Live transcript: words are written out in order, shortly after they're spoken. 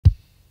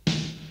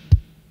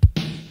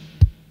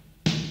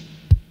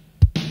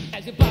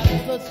As your body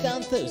floats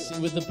down thirsty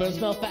with the burn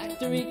smell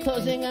factory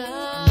closing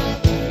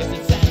up. Guess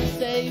it's sad to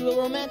say you will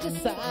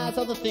romanticize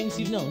all the things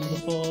you've known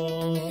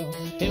before.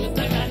 It was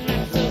not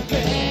so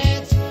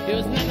great. It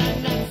was not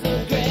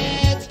so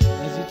great.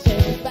 As you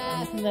take a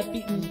bath in that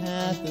beaten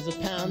path, there's a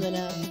pounding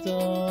at the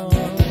door.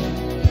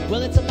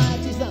 Well, it's a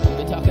mighty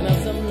zombie talking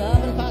of some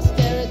love and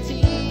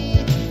posterity.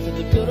 For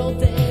the good old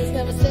days,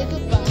 never say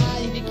goodbye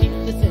if you keep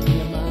this in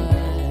your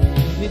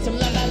mind. Need some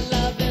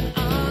love in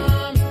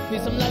arms.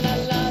 Need some love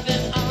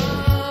in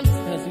arms.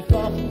 As we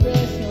fall from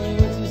grace, the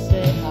only words you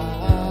say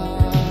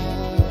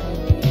are.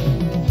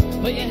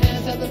 Put your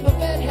hands at the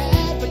puppet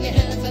head. Put your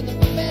hands at the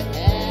puppet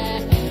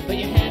head. Put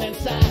your hand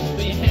inside.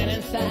 Put your hand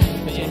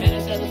inside. Put your hand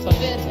inside the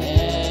puppet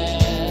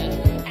head.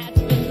 At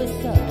the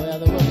subway,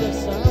 the world of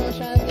sun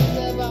tries to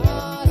live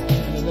ours.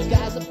 The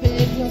guys are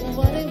paid, don't know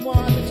what they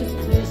want, but just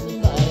please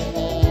somebody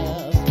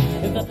else.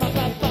 If the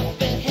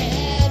puppet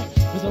head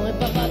was only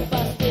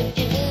busted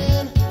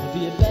in, it'd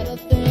be a better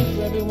thing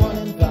for everyone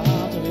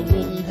involved, or we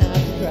wouldn't have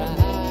to cry.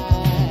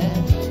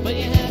 Put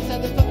your hand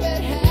inside the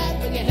puppet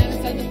head, put your hand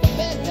inside the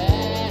puppet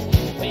head.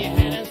 Put your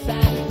hand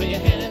inside, put your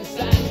hand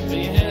inside, put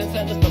your hand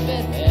inside the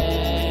puppet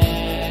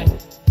head.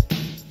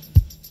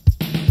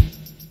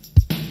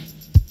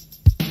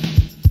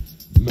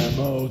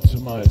 Memo to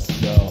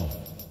myself.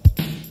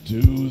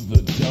 Do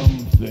the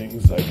dumb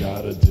things I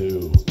gotta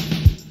do.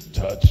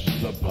 Touch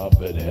the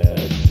puppet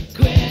head.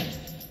 Quit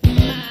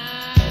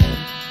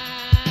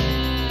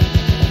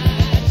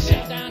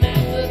shut down at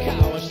the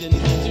car wash. Didn't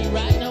have to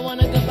write no one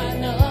a goodbye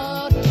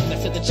note. I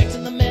said the check's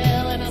in the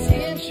mail and I'll see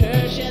you in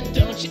church. And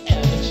don't you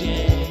ever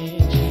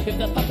change. If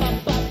the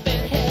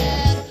puppet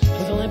head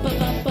was only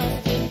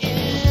busted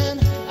in,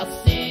 I'll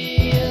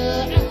see you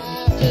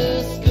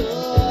after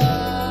school.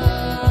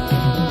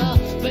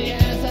 Put your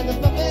hand inside the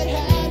puppet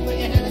head. Put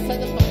your hand inside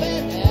the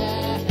puppet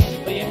head.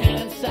 Put your hand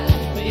inside.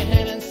 Put your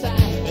hand inside.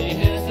 Put your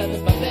hand inside the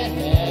puppet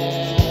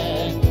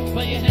head.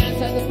 Put your hand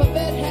inside the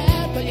puppet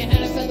head. Put your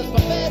hand inside the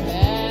puppet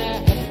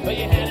head. Put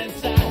your hand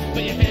inside.